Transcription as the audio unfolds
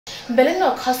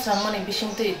Beleno Khasramani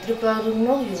Bishimti Tripura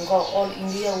Runo Yungo All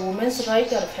India Women's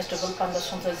Writer Festival Panda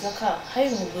Sonsa Zaka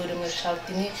Hayung Gurung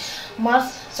Shartini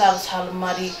Mars Charles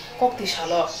Halmari Kokti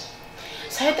Shalo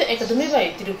Sahita Academy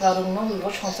by Tripura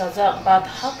Runo Sonsa Bath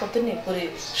Hakotini Puri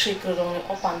Shikrong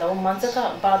Opanda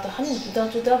Manzaka Bath Hanin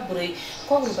Juda Buri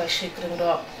Kogru by Shikring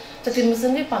Tatin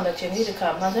Muzangi Panda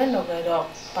Chenirika Mazan Nogaro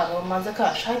Pano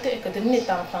Manzaka Sahita Academy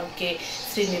Tampanke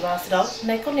Srinivas Rao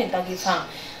Naikoni Dagifan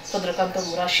Sodrakanto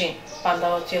Murashin,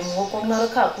 Pandawa Chemo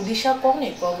Naraka, Udisha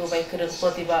Kogni, Kogu by Kurun,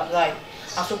 Potiba Rai,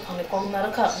 Asupani Kog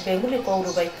Naraka, Benguli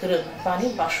Kogu by Kurun,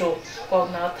 Bani Basho, Kog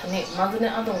Naratani, Mandane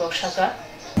Adongo Shaka.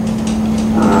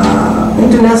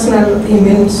 International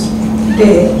Women's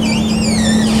Day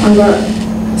on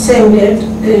the same date,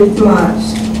 8th March.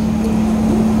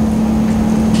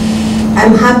 I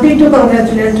am happy to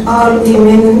congratulate all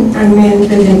women and men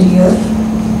present here,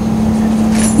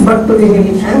 but to be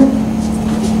very frank,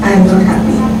 I am not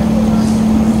happy.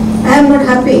 I am not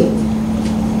happy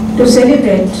to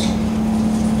celebrate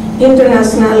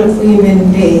International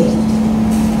Women's Day.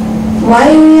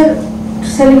 Why we are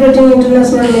celebrating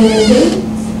International Women's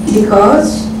Day?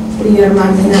 Because we are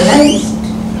marginalized.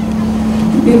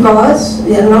 Because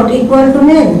we are not equal to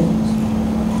men.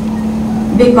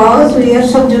 Because we are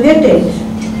subjugated.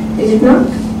 Is it not?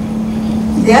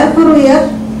 Therefore we are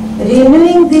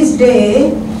renewing this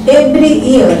day every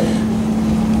year.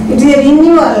 It is a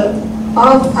renewal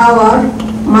of our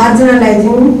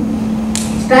marginalizing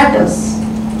status.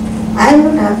 I am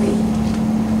not happy.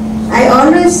 I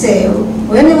always say,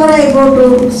 whenever I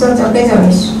go to such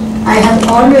occasions, I have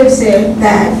always said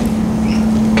that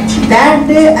that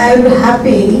day I will be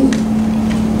happy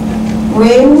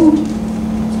when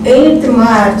 8th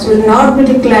March will not be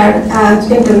declared as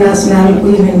International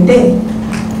Women's Day.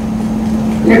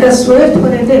 Let us wait for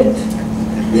a date,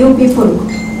 you people.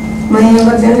 My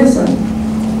younger generation.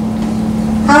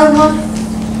 However,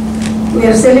 we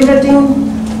are celebrating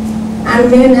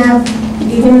and men have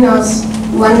given us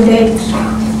one date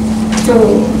to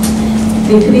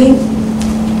be free.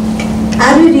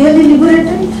 Are we really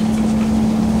liberated?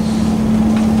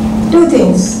 Two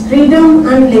things, freedom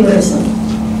and liberation.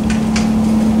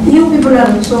 You people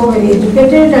are so very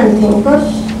educated and thinkers,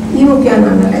 you can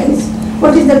analyze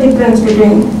what is the difference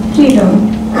between freedom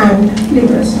and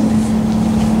liberation.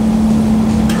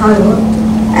 However,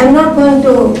 I am not going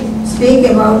to speak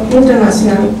about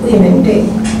International Women's Day.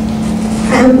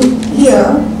 I am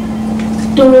here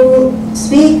to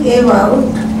speak about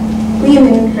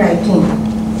women writing.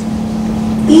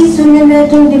 Is women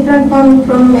writing different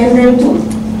from men writing?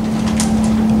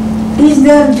 Is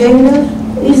there gender?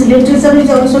 Is literature is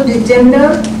also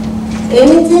gender?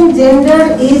 Anything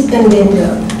gender is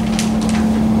endangered.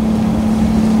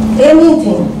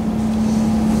 Anything.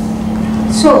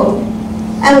 So,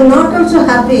 I am not also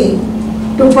happy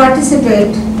to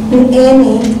participate in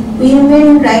any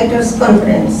women writers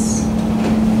conference.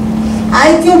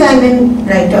 I think I am a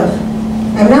writer.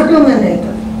 I am not a woman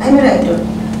writer. I am a writer.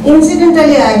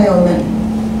 Incidentally, I am a woman.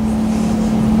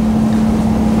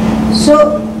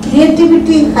 So,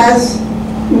 creativity has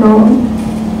no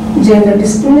gender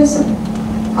discrimination.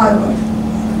 However.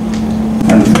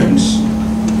 And friends,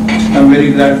 I am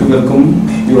very glad to welcome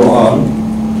you all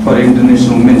for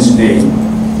International Women's Day.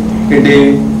 A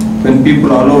day when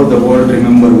people all over the world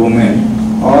remember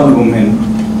women, all women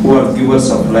who are givers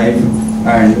of life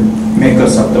and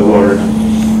makers of the world.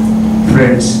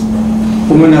 Friends,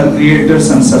 women are creators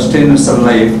and sustainers of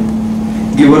life,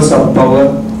 givers of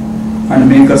power and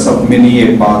makers of many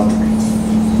a path.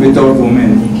 Without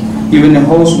women, even a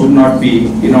house would not be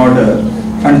in order,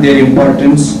 and their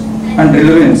importance and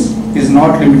relevance is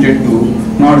not limited to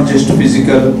not just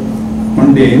physical,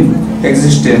 mundane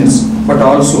existence, but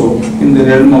also in the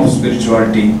realm of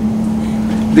spirituality.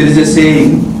 There is a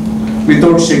saying,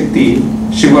 without Shakti,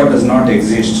 Shiva does not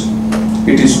exist.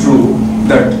 It is true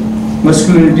that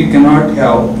masculinity cannot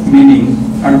have meaning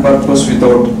and purpose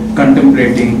without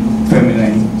contemplating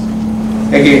feminine.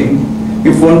 Again,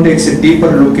 if one takes a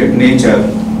deeper look at nature,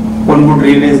 one would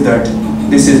realize that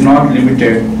this is not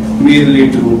limited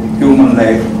merely to human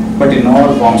life, but in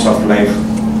all forms of life.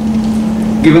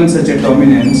 Given such a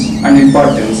dominance and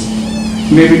importance,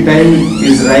 maybe time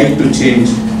is right to change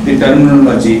the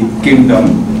terminology kingdom.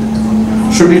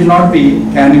 Should it not be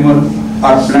animal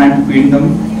or plant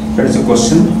queendom? That is a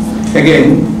question.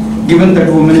 Again, given that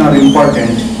women are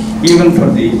important even for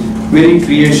the very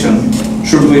creation,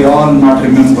 should we all not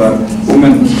remember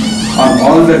women on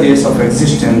all the days of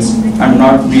existence and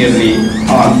not merely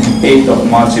on 8th of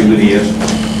March every year?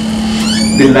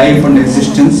 The life and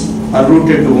existence are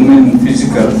rooted to women in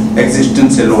physical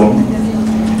existence alone.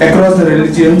 Across the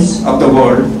religions of the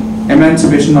world,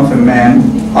 emancipation of a man,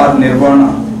 or nirvana,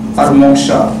 or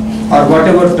moksha, or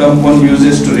whatever term one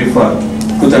uses to refer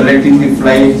to the letting the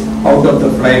fly out of the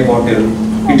fly bottle,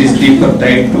 it is deeper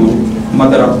tied to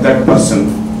mother of that person.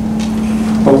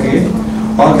 Okay,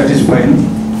 all that is fine,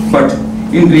 but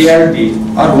in reality,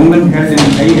 are women held in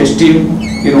high esteem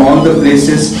in all the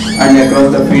places and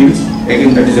across the fields?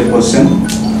 Again, that is a question.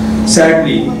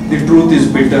 Sadly, the truth is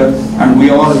bitter, and we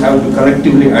all have to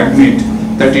collectively admit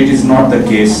that it is not the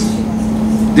case.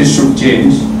 This should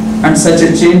change, and such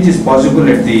a change is possible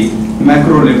at the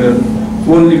macro level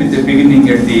only with the beginning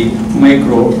at the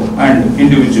micro and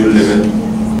individual level.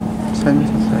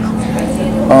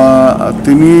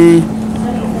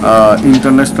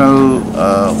 International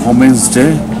Women's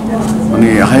Day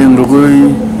ani hayung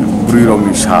rogoi buri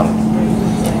romi sal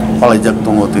palajak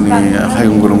tongo tini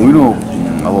hayung gorongino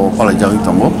abo palajak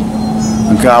tongo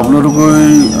ke abno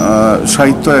rogoi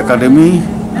Sahitya Academy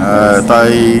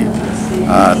tai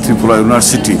Tripura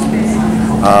University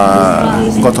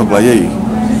gotok lajai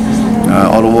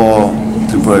orobo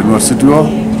Tripura University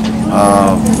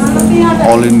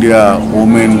All India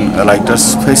Women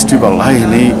Writers Festival hai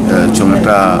ni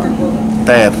chumata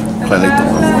ter khalai to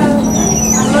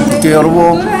ke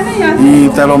orbo I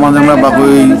telo manjamna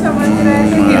bagoi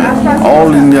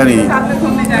All India ni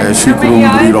sikrum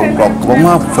buri rok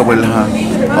boma sobel ha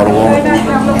orbo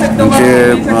ke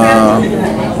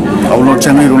aulo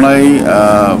chanai runai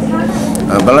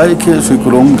balai ke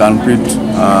sikrum ganpit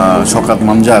sokat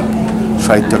manjak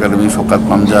Sahitya Academy sokat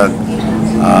manjak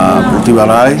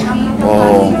প্রতিবারায় ও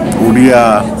উড়িয়া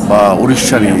বা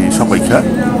উড়িষ্যানি সবাইকা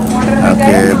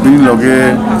কে বিন লগে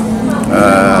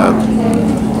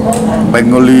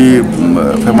Bengali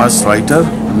famous writer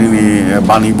নিনি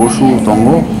বাণী বসু তঙ্গ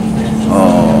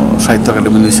সাহিত্য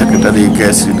একাডেমির secretary কে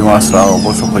শ্রীনিবাস রাও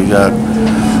বসুফাইয়া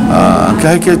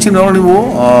কে চিনব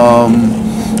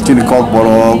চিনি cock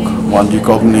Borok ওয়ানজি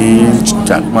কগনি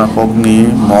Chakma কগনি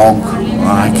mug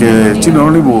ke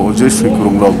chinoni bo je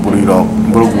sikurung rok buri rok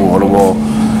brogu orobo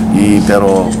I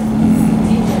tero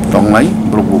tongnai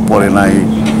brogu pore nai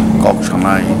kok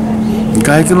sanai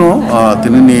kai kino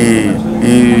tinini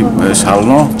I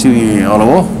salno chini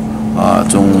orobo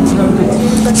chung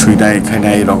suinai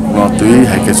khainai rok no tui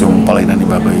haike chung palainani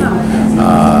babai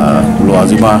lo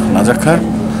ajima najakha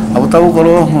abo tabu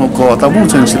koro ko tabu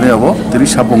chengsine abo tiri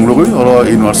sapong rogoi oro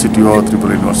university o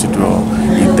Tripura University o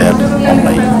inter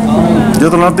online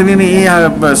jotona tini ni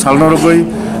salno rogoi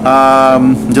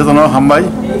jotona hambai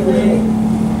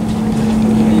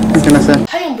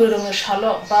hayung burung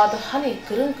shalo bad hani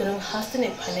kurung hastine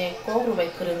phane kogrubai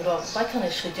kurung ro bathane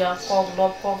suja kog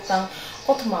lob kog tang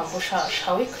kotma busha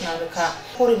shawi khnarka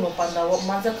porimo pandawo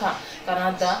manjaka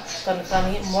Kannada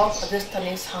Konkani Mok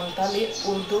Rajasthani Santali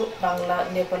Urdu Bangla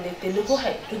Nepali Telugu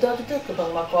hai juda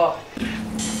kebangma ko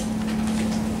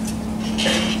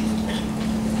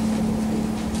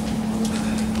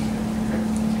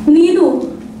ನೀನು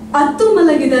ಅತ್ತು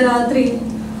ಮಲಗಿದ ರಾತ್ರಿ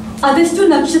ಅದೆಷ್ಟು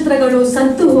ನಕ್ಷತ್ರಗಳು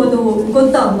ಸತ್ತು ಹೋದವು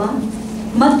ಗೊತ್ತಮ್ಮ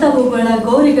ಮತ್ತವುಗಳ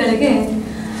ಗೌರಿಗಳಿಗೆ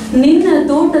ನಿನ್ನ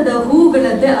ತೋಟದ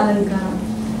ಹೂಗಳದ್ದೇ ಅಲಂಕಾರ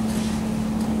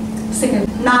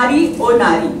नारी ओ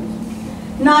नारी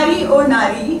नारी ओ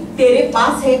नारी तेरे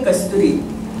पास है कस्तूरी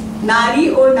नारी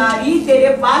ओ नारी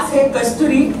तेरे पास है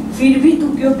कस्तूरी फिर भी तू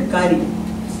क्यों भिखारी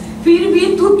फिर भी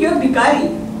तू क्यों भिखारी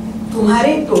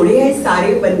तुम्हारे तोड़े हैं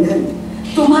सारे बंधन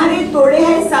तुम्हारे तोड़े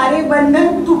हैं सारे बंधन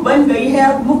तू बन गई है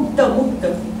अब मुक्त मुक्त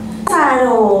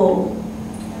Saro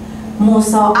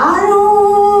Muso aro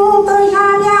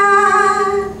toyaya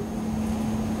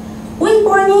Ui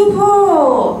poni po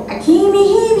akimi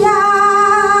hibya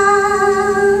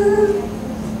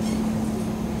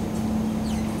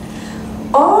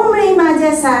Omre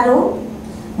maja saro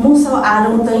Muso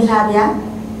aro toyaya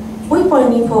Ui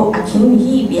poni po akimi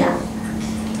hibya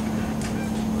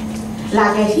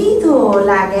Lage hito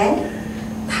lage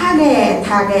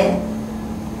Thage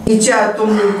नीचा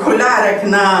तुम खुला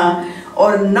रखना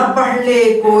और न पढ़ ले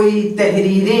कोई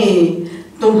तहरीरें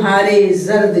तुम्हारे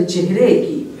जर्द चेहरे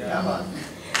की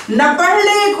न पढ़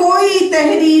ले कोई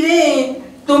तहरीरें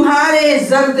तुम्हारे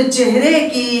जर्द चेहरे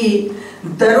की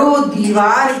दरो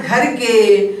दीवार घर के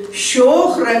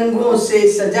शोख रंगों से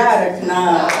सजा रखना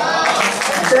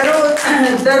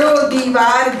दरो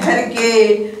दीवार घर के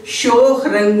शोख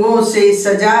रंगों से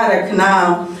सजा रखना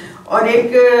और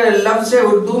एक लफ्ज है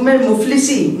उर्दू में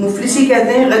मुफलिसी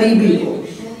कहते हैं गरीबी को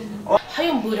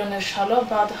hayung burung shalo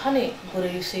bad hani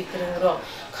buri sikring ro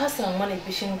khasang mani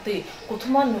bisingti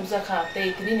kuthuma nujaka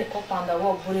te tini opanda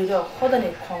wo buri ro khodani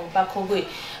khong ba khogui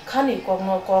khani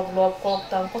kogno kog lob kog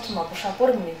tang kuthuma busha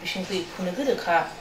pormini bisingti phunegire kha